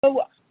So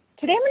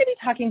today I'm going to be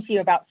talking to you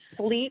about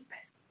sleep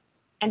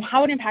and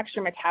how it impacts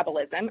your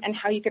metabolism and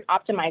how you can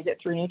optimize it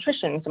through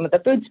nutrition, some of the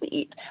foods we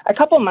eat. A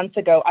couple months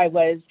ago, I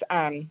went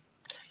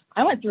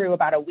through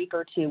about a week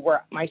or two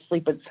where my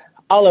sleep was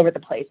all over the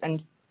place,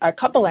 and a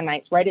couple of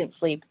nights where I didn't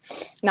sleep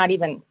not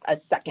even a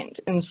second.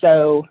 And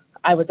so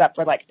I was up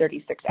for like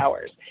 36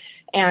 hours.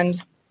 And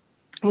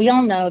we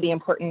all know the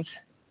importance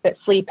that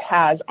sleep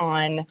has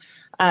on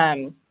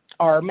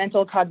our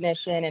mental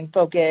cognition and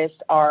focus,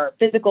 our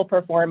physical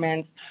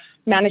performance,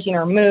 managing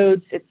our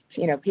moods. It's,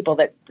 people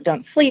that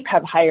don't sleep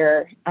have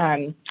higher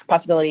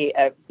possibility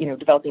of,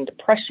 developing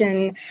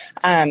depression.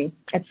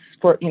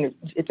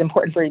 It's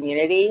important for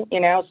immunity,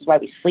 this is why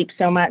we sleep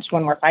so much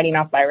when we're fighting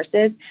off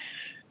viruses.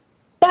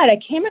 But I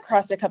came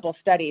across a couple of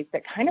studies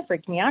that kind of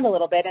freaked me out a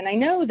little bit. And I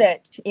know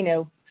that,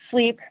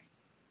 sleep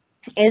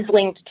is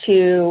linked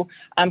to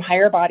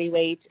higher body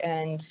weight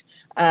and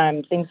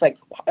things like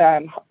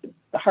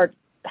heart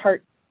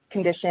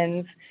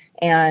conditions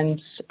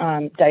and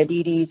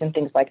diabetes and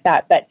things like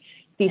that. But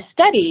these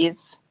studies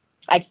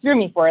threw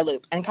me for a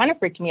loop and kind of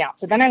freaked me out.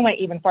 So then I went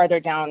even farther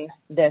down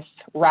this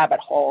rabbit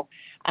hole,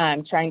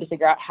 trying to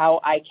figure out how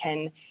I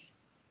can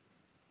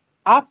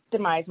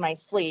optimize my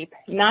sleep,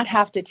 not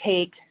have to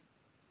take,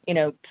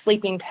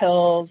 sleeping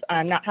pills,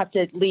 not have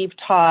to leave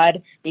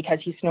Todd because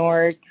he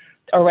snores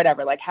or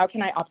whatever. Like, how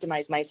can I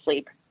optimize my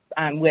sleep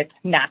in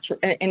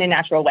a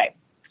natural way,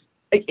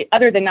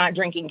 other than not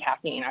drinking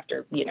caffeine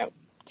after,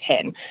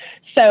 10.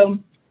 So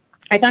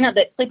I found out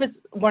that sleep is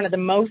one of the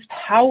most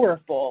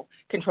powerful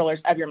controllers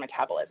of your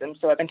metabolism.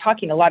 So I've been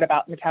talking a lot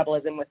about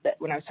metabolism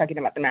when I was talking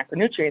about the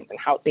macronutrients and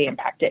how they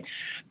impact it.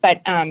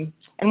 But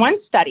in one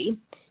study,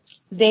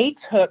 they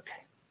took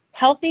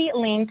healthy,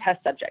 lean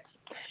test subjects.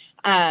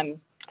 And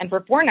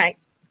for 4 nights,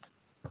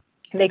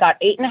 they got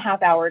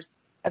 8.5 hours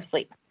of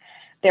sleep.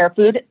 Their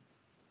food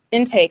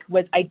intake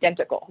was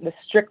identical, was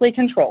strictly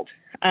controlled.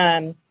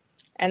 And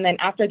then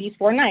after these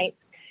 4 nights,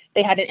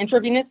 they had an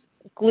intravenous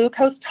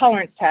glucose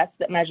tolerance test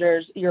that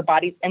measures your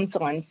body's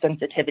insulin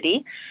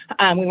sensitivity.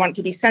 We want it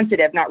to be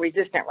sensitive, not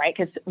resistant, right?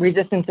 Because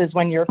resistance is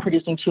when you're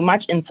producing too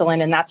much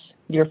insulin, and that's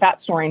your fat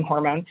storing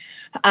hormone.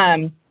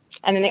 And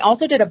then they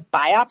also did a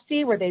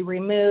biopsy where they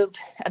removed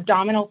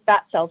abdominal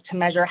fat cells to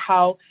measure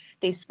how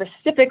they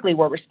specifically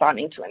were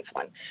responding to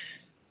insulin.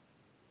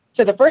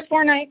 So the first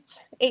 4 nights,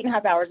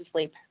 8.5 hours of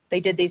sleep, they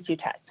did these 2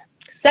 tests.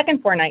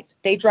 Second 4 nights,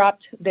 they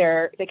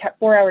kept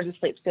 4 hours of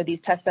sleep. So these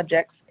test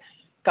subjects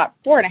got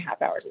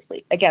 4.5 hours of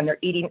sleep. Again, they're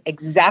eating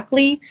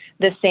exactly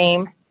the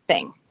same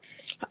thing.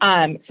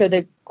 So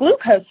the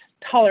glucose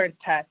tolerance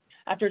test,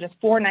 after just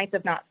 4 nights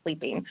of not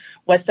sleeping,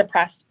 was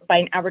suppressed by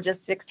an average of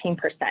 16%,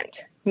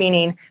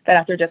 meaning that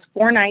after just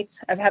 4 nights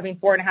of having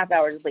 4.5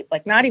 hours of sleep,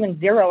 like not even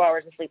 0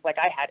 hours of sleep like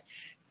I had,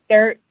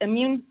 their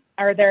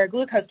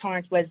glucose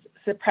tolerance was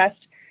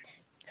suppressed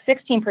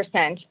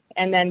 16%,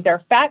 and then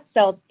their fat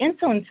cells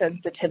insulin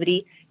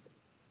sensitivity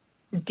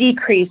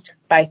decreased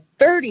by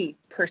 30%.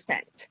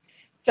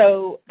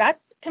 So that's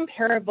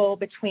comparable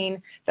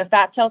between the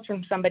fat cells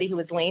from somebody who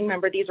was lean.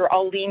 Remember, these were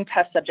all lean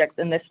test subjects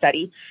in this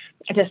study,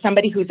 to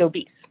somebody who's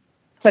obese,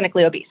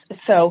 clinically obese.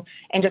 So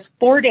in just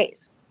 4 days,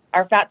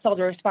 our fat cells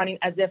are responding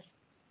as if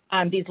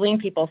these lean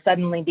people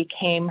suddenly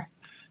became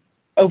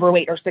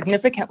overweight or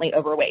significantly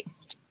overweight.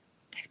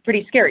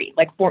 Pretty scary,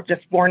 like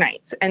just 4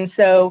 nights. And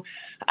so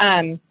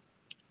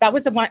that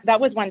was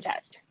one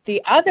test.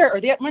 The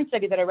one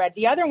study that I read,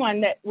 the other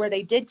one where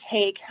they did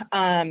take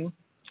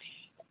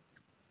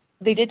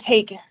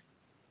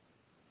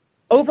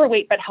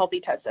overweight but healthy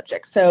test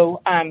subjects.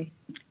 So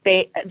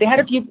they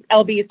had a few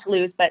lbs to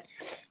lose, but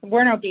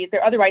weren't obese.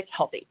 They're otherwise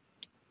healthy.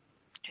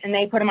 And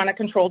they put them on a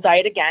controlled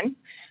diet again.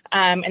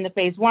 In the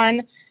phase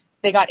 1,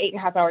 they got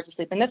 8.5 hours of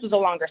sleep. And this was a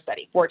longer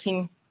study,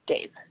 14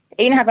 days.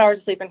 8.5 hours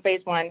of sleep in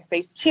phase 1,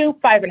 phase 2,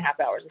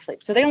 5.5 hours of sleep.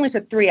 So they only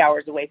took 3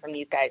 hours away from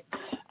these guys.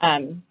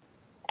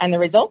 And the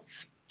results,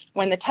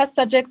 when the test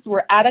subjects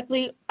were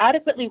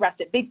adequately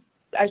rested,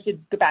 I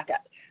should go back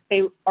up.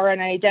 They are on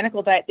an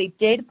identical diet. They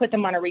did put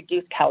them on a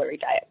reduced calorie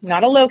diet,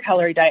 not a low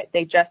calorie diet.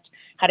 They just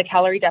had a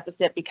calorie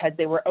deficit because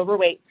they were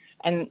overweight,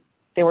 and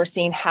they were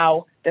seeing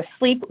how the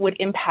sleep would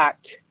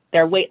impact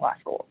their weight loss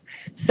goals.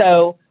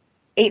 So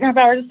 8.5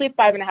 hours of sleep,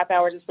 5.5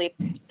 hours of sleep.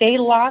 They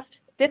lost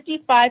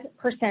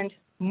 55%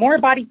 more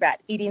body fat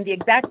eating the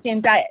exact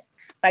same diet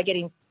by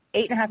getting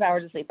 8.5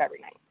 hours of sleep every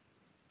night.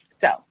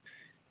 So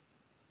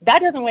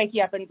that doesn't wake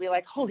you up and be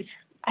like, holy,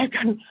 I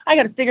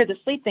got to figure the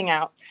sleep thing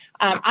out.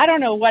 I don't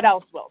know what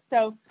else will.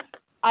 So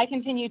I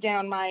continue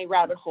down my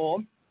rabbit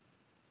hole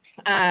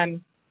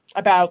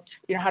about,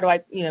 how do I,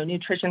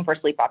 nutrition for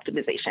sleep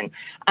optimization.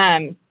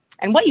 And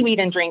what you eat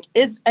and drink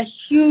plays a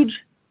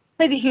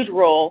huge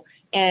role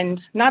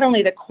in not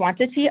only the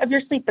quantity of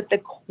your sleep, but the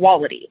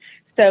quality.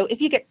 So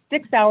if you get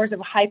 6 hours of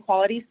high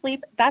quality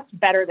sleep, that's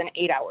better than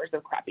 8 hours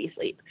of crappy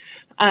sleep.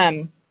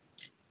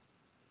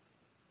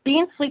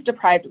 Being sleep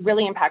deprived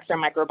really impacts our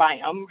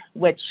microbiome,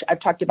 which I've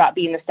talked about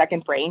being the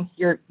second brain.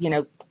 There's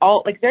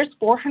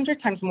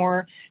 400 times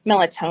more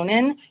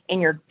melatonin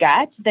in your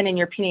gut than in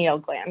your pineal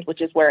gland,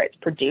 which is where it's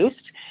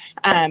produced.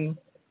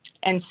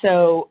 And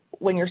so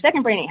when your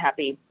second brain ain't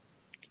happy,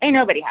 ain't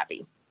nobody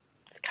happy.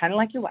 It's kind of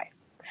like your wife.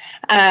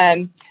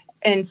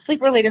 And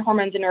sleep-related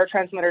hormones and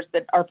neurotransmitters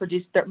that are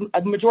produced,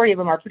 a majority of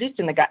them are produced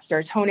in the gut.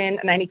 Serotonin,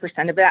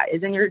 90% of that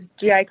is in your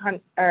GI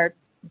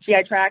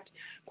tract,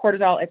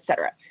 cortisol,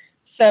 etc.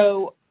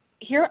 So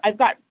here I've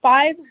got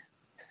 5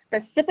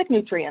 specific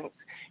nutrients,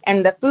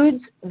 and the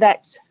foods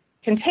that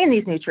contain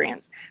these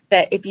nutrients,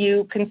 that if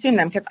you consume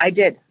them, because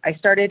I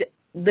started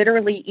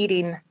literally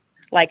eating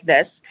like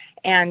this,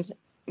 and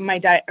my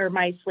diet or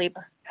my sleep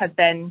has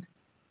been,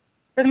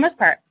 for the most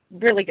part,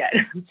 really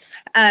good.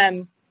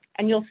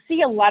 And you'll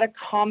see a lot of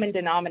common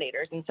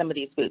denominators in some of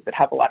these foods that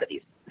have a lot of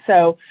these.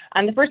 So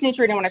the first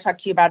nutrient I want to talk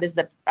to you about is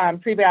the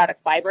prebiotic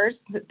fibers.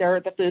 They're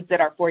the foods that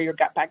are for your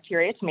gut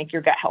bacteria to make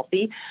your gut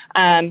healthy.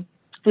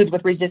 Foods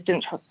with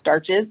resistant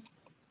starches.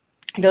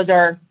 Those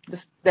are,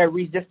 they're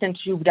resistant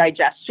to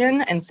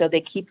digestion, and so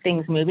they keep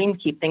things moving,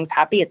 keep things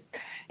happy.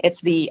 It's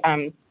the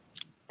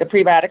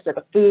prebiotics are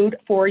the food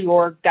for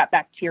your gut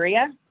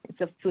bacteria. It's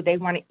the food they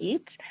want to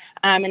eat.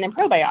 And then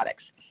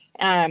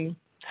probiotics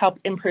help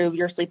improve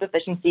your sleep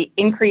efficiency,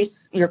 increase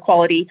your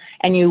quality,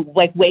 and you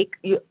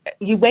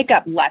wake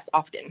up less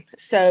often.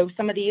 So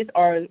some of these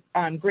are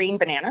green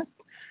bananas.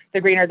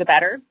 The greener the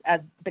better.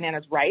 As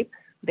bananas ripe,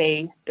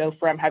 they go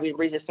from having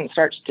resistant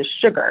starch to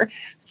sugar.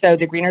 So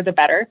the greener the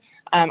better.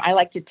 I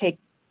like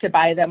to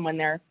buy them when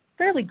they're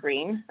fairly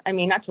green. I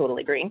mean, not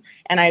totally green.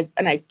 And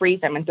I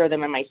freeze them and throw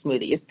them in my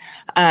smoothies.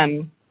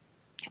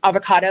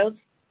 Avocados,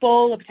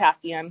 full of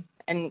potassium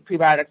and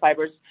prebiotic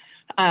fibers.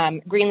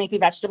 Green leafy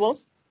vegetables,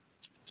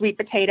 sweet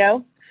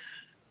potato,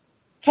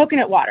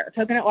 coconut water.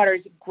 Coconut water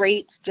is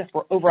great just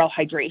for overall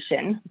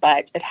hydration,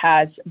 but it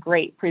has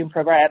great pre and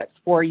probiotics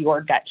for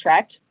your gut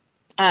tract.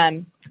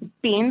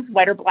 Beans,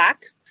 white or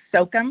black,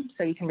 soak them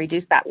so you can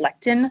reduce that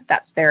lectin.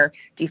 That's their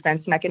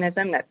defense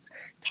mechanism that's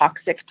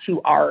toxic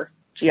to our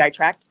GI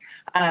tract.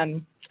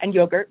 And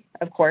yogurt,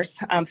 of course,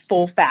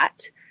 full fat,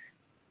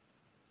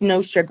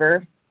 no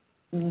sugar.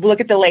 Look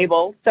at the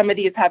label. Some of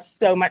these have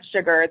so much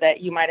sugar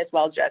that you might as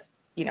well just,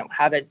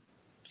 have a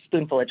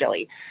spoonful of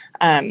jelly.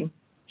 And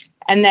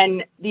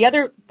then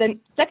the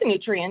second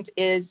nutrient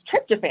is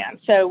tryptophan.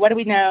 So what do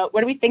we know?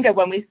 What do we think of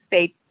when we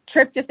say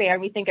tryptophan?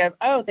 We think of,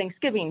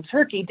 Thanksgiving,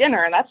 turkey,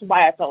 dinner, and that's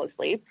why I fell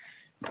asleep.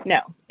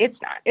 No, it's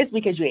not. It's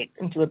because you ate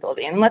into a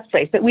building. And let's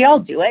face it, we all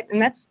do it,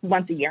 and that's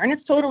once a year, and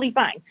it's totally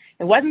fine.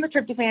 It wasn't the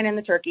tryptophan in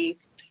the turkey.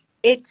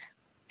 It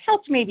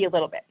helped maybe a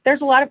little bit.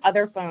 There's a lot of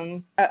other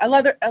foods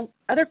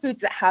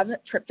that have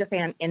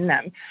tryptophan in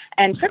them,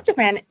 and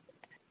tryptophan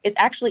is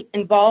actually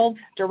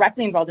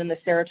directly involved in the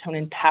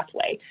serotonin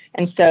pathway.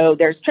 And so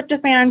there's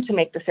tryptophan to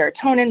make the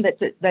serotonin,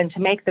 then to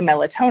make the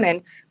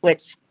melatonin,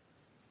 which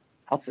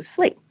helps us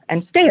sleep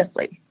and stay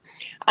asleep.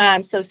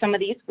 So some of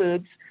these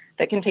foods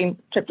that contain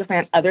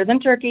tryptophan other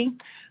than turkey,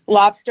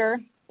 lobster,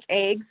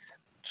 eggs,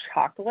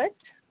 chocolate,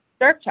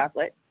 dark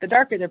chocolate, the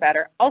darker the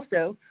better.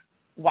 Also,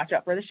 watch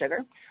out for the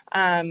sugar.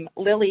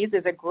 Lily's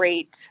is a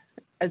great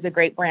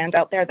brand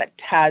out there that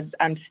has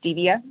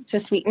stevia to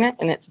sweeten it,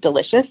 and it's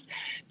delicious.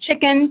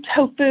 Chicken,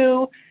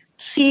 tofu,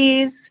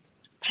 cheese,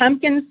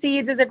 pumpkin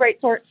seeds is a great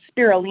sort.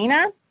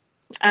 Spirulina,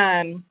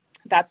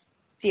 that's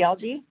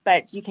CLG,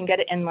 but you can get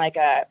it in like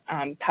a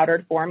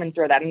powdered form and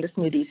throw that into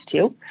smoothies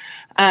too.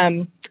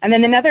 And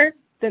then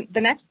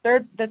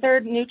the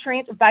third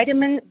nutrient,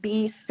 vitamin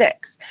B6.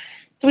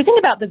 So we think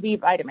about the B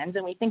vitamins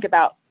and we think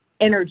about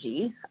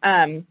energy,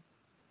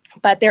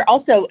 but they're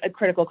also a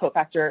critical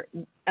cofactor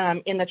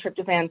in the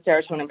tryptophan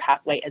serotonin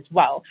pathway as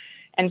well.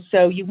 And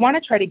so you want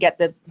to try to get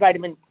the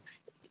vitamin.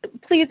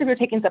 Please, if you're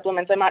taking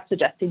supplements, I'm not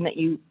suggesting that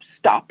you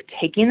stop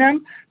taking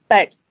them,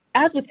 but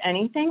as with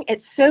anything,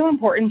 it's so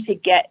important to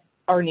get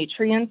our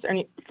nutrients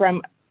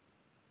from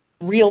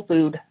real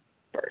food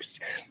first.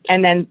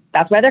 And then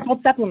that's why they're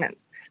called supplements.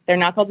 They're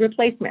not called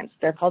replacements.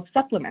 They're called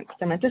supplements.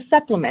 They're meant to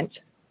supplement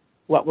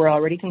what we're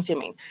already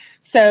consuming.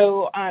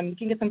 So you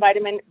can get some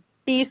vitamin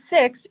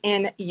B6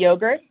 in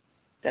yogurt.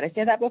 Did I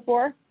say that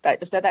before? I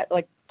just said that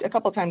like a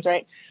couple of times,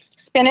 right?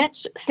 Spinach,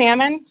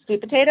 salmon,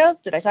 sweet potatoes.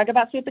 Did I talk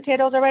about sweet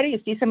potatoes already? You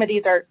see some of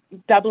these are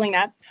doubling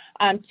up.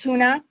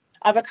 Tuna,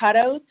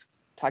 avocados.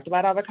 Talked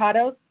about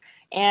avocados.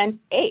 And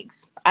eggs.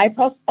 I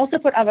also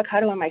put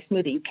avocado in my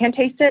smoothie. You can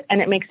taste it,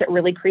 and it makes it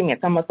really creamy.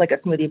 It's almost like a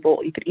smoothie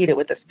bowl. You could eat it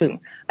with a spoon.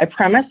 I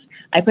promise.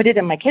 I put it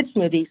in my kids'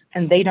 smoothies,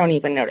 and they don't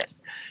even notice.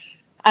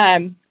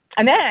 And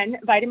then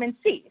vitamin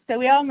C. So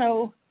we all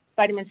know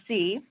vitamin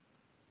C.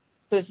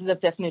 So this is the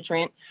fifth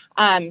nutrient.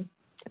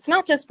 It's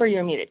not just for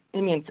your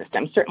immune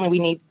system. Certainly we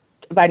need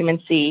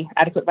vitamin C,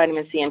 adequate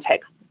vitamin C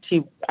intake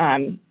to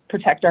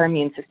protect our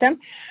immune system.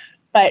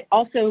 But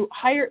also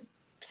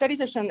studies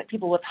have shown that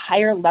people with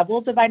higher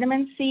levels of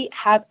vitamin C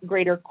have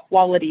greater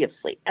quality of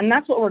sleep. And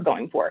that's what we're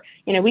going for.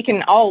 We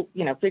can all,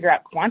 figure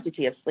out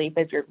quantity of sleep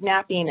if you're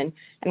napping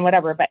and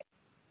whatever, but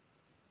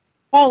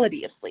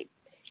quality of sleep.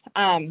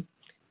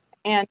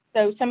 And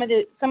so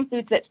some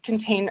foods that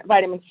contain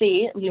vitamin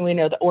C, we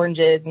know the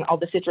oranges and all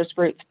the citrus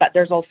fruits, but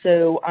there's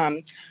also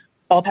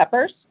bell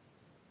peppers,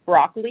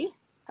 broccoli,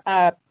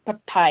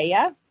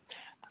 papaya,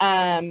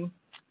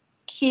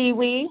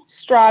 kiwi,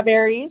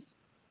 strawberries.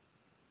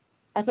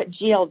 I put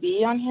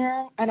GLV on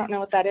here. I don't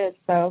know what that is.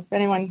 So if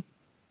anyone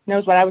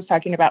knows what I was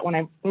talking about when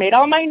I made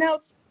all my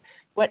notes,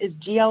 what is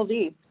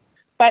GLV?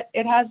 But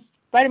it has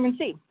vitamin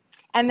C.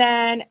 And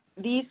then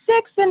the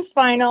sixth and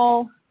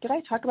final, did I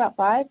talk about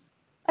 5?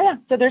 Oh yeah,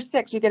 so there's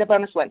 6, you get a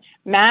bonus one.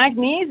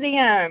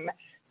 Magnesium.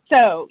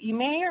 So you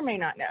may or may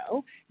not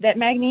know that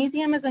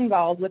magnesium is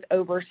involved with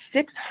over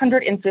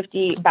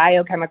 650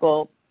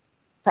 biochemical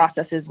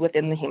processes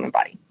within the human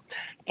body.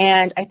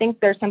 And I think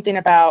there's something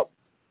about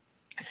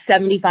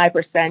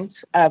 75%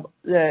 of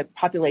the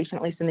population,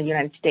 at least in the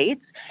United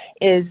States,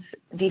 is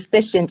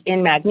deficient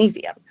in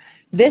magnesium.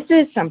 This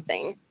is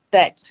something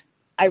that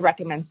I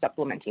recommend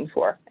supplementing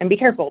for. And be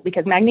careful,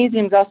 because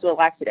magnesium is also a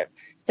laxative.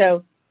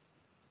 So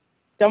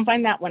don't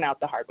find that one out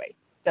the hard way.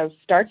 So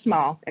start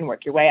small and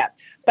work your way up.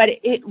 But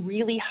it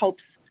really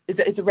helps,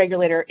 it's a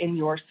regulator in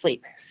your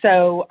sleep.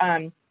 So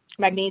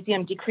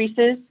magnesium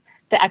decreases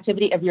the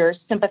activity of your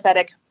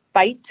sympathetic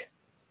fight,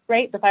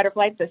 right? The fight or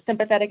flight. The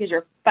sympathetic is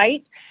your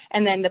fight,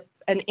 and then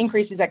and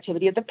increases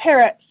activity of the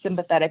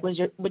parasympathetic,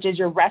 which is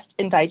your rest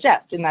and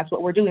digest, and that's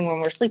what we're doing when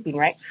we're sleeping,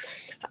 right?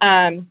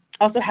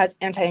 Also has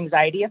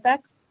anti-anxiety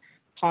effects,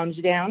 calms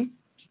you down.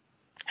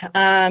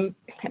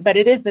 But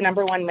it is the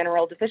 #1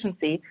 mineral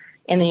deficiency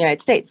in the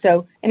United States.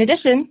 So in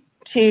addition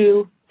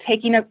to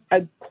taking a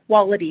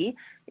quality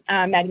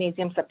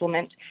magnesium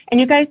supplement, and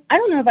you guys, I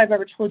don't know if I've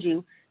ever told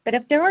you, but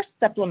if there are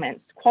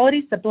supplements,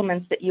 quality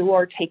supplements that you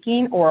are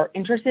taking or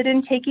interested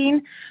in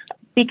taking,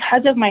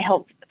 because of my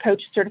health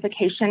coach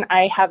certification,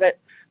 I have a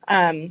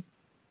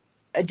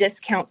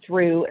discount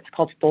through, it's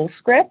called Full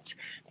Script.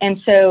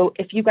 And so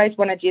if you guys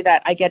want to do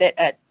that, I get it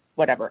at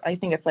whatever, I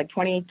think it's like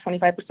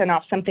 25%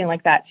 off, something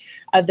like that,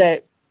 of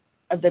the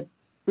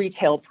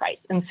retail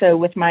price. And so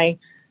with my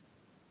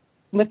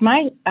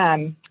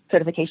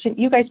certification,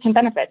 you guys can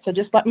benefit. So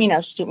just let me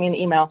know, shoot me an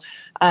email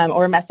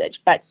or a message.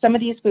 But some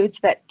of these foods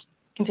that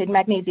contain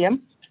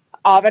magnesium,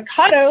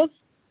 avocados,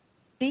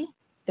 see,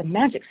 the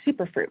magic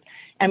superfruit.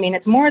 I mean,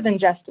 it's more than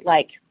just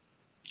like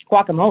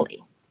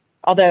guacamole,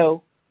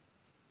 although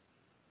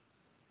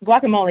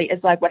guacamole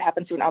is like what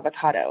happens to an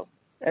avocado.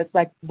 It's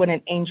like when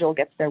an angel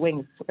gets their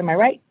wings. Am I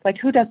right? Like,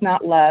 who does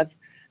not love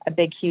a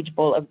big, huge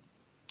bowl of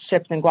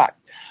chips and guac?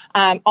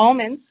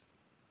 Almonds,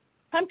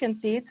 pumpkin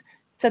seeds,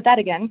 said that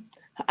again,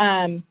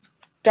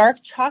 dark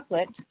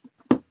chocolate,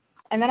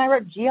 and then I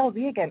wrote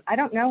GLV again. I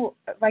don't know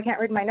if I can't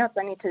read my notes.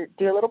 I need to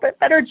do a little bit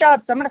better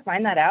job. So I'm going to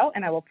find that out,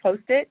 and I will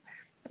post it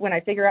when I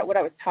figure out what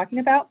I was talking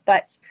about.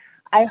 But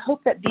I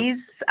hope that these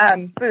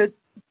foods,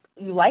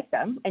 you like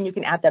them and you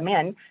can add them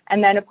in.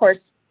 And then, of course,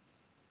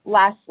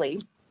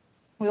 lastly,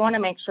 we want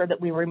to make sure that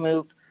we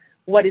remove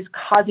what is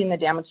causing the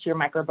damage to your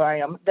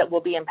microbiome that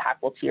will be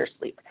impactful to your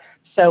sleep.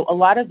 So a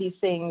lot of these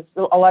things,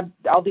 all of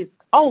these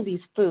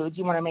foods,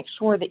 you want to make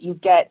sure that you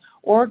get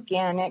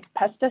organic,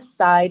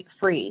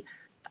 pesticide-free.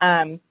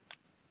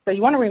 So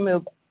you want to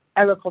remove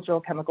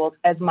agricultural chemicals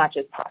as much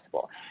as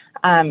possible.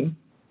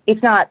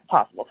 It's not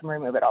possible to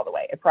remove it all the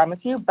way, I promise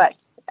you, but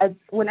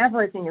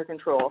whenever it's in your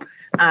control,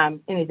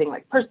 anything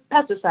like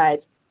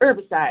pesticides,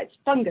 herbicides,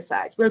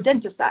 fungicides,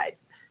 rodenticides,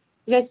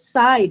 you guys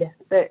side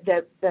the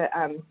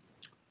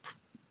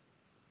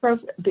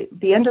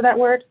end of that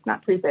word,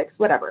 not prefix,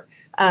 whatever,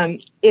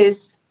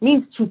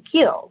 means to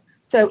kill.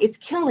 So it's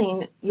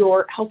killing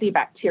your healthy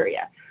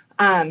bacteria.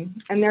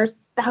 And there's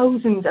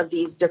thousands of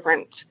these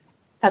different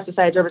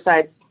pesticides,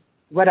 herbicides,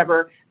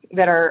 whatever,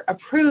 that are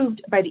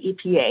approved by the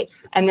EPA.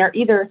 And they're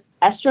either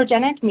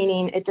estrogenic,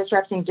 meaning it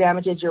disrupts and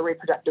damages your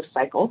reproductive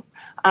cycle,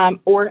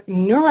 or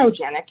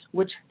neurogenic,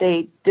 which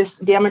they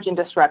damage and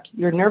disrupt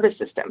your nervous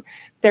system.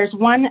 There's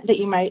one that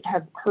you might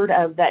have heard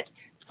of that's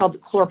called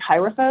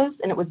chlorpyrifos,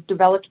 and it was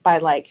developed by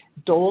like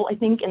Dole, I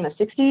think, in the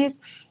 60s,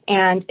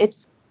 and it's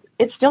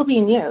still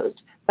being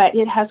used, but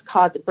it has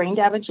caused brain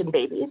damage in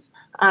babies,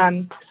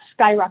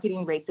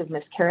 skyrocketing rates of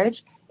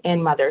miscarriage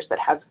in mothers that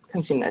have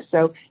consumed this.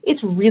 So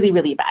it's really,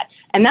 really bad.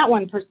 And that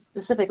one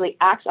specifically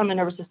acts on the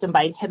nervous system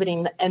by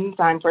inhibiting the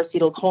enzyme for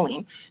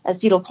acetylcholine.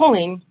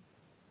 Acetylcholine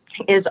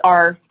is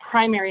our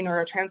primary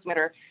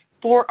neurotransmitter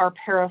for our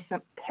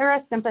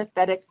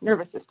parasympathetic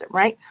nervous system,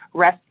 right?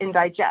 Rest and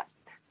digest.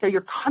 So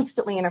you're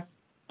constantly in a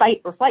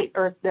fight or flight,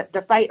 or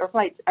the fight or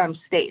flight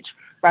stage,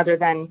 rather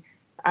than,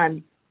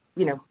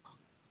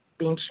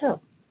 being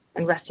chill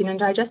and resting and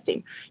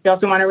digesting. You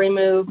also want to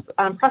remove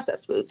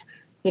processed foods.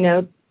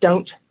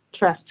 Don't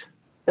trust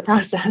the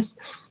process.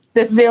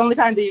 This is the only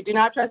time that you do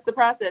not trust the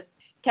process.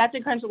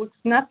 Captain Crunch looks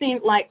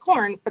nothing like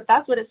corn, but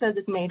that's what it says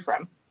it's made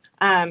from.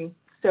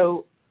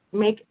 So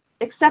make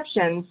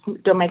exceptions,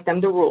 don't make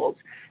them the rules.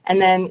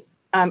 And then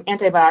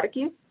antibiotic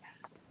use,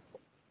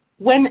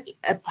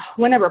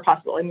 whenever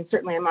possible. I mean,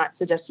 certainly I'm not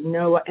suggesting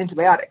no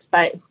antibiotics,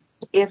 but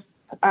if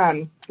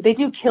they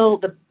do kill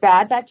the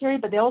bad bacteria,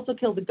 but they also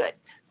kill the good.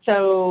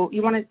 So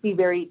you want to be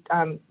very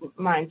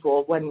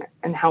mindful when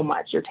and how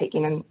much you're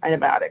taking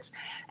antibiotics.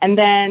 And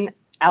then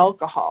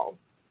alcohol.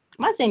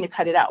 I'm not saying to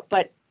cut it out,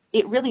 but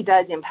it really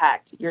does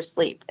impact your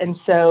sleep. And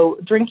so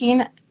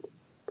drinking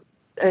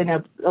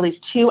at least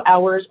 2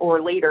 hours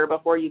or later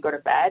before you go to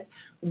bed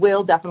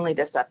will definitely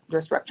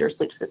disrupt your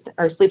sleep system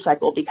or sleep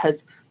cycle, because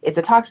it's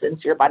a toxin.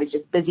 So your body's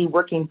just busy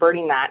working,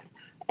 burning that.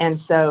 And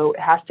so it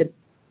has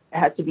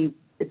to be,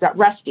 it's not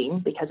resting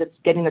because it's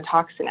getting the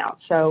toxin out.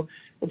 So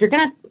if you're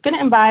gonna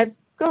imbibe,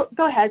 go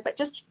ahead, but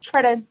just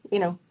try to,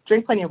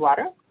 drink plenty of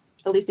water,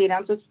 at least 8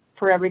 ounces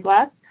for every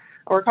glass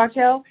or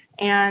cocktail,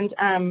 and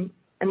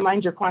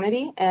mind your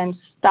quantity, and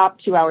stop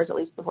 2 hours at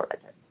least before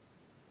bedtime.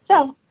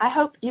 So I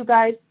hope you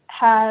guys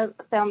have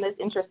found this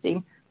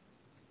interesting.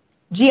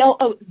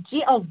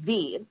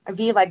 GLV, a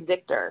V like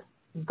Victor,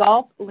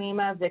 Golf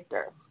Lima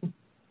Victor.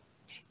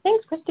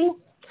 Thanks, Christy.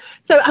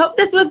 So I hope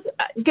this was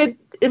good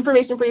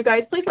information for you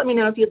guys. Please let me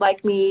know if you'd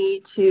like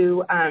me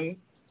to,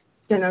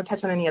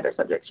 touch on any other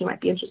subjects you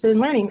might be interested in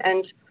learning.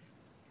 And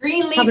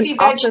green leafy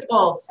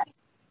vegetables.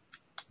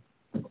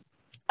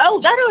 Oh,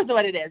 that is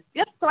what it is.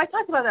 Yep. So I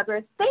talked about that,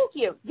 Bruce. Thank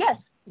you. Yes,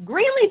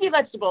 green leafy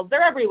vegetables.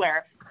 They're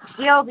everywhere.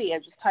 GLV.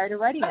 I'm just tired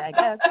of writing it, I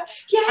guess.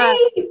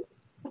 Yay!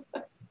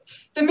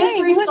 The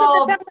mystery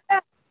solved.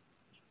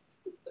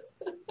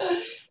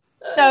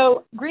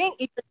 So green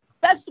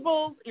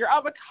vegetables, your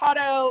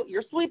avocado,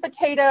 your sweet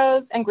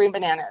potatoes, and green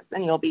bananas,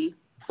 and you'll be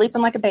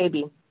sleeping like a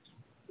baby.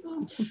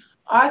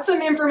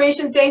 Awesome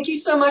information. Thank you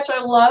so much. I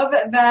love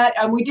that.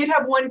 We did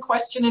have one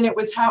question, and it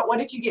was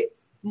what if you get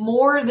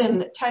more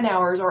than 10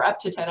 hours or up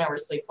to 10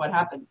 hours sleep? What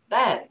happens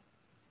then?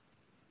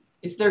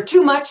 Is there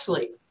too much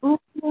sleep?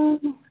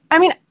 I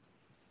mean,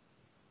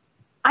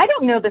 I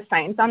don't know the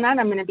science on that.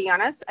 I'm going to be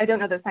honest. I don't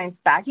know the science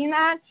backing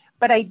that,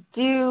 but I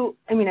do.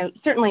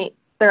 Certainly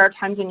there are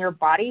times when your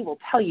body will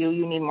tell you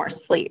you need more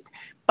sleep,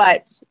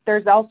 but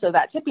there's also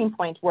that tipping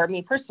point where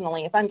me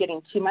personally, if I'm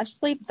getting too much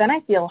sleep, then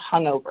I feel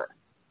hungover.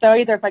 So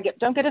either if I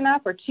don't get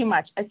enough or too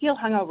much, I feel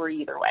hungover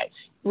either way,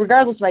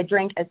 regardless if I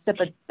drink a sip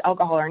of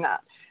alcohol or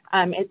not.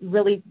 It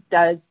really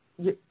does.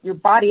 Your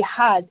body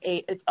has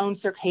its own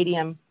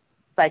circadian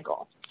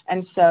cycle,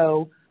 and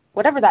so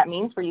whatever that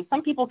means for you,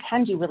 some people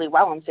can do really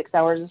well on 6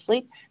 hours of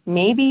sleep.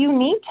 Maybe you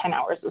need 10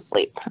 hours of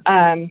sleep,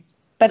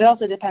 but it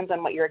also depends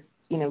on what your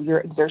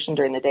exertion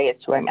during the day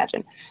is too, I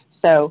imagine.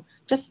 So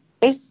just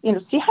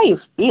see how you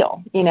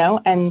feel,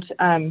 and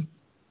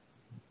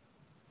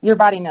your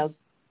body knows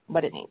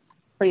what it needs.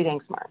 Pretty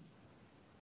dang smart.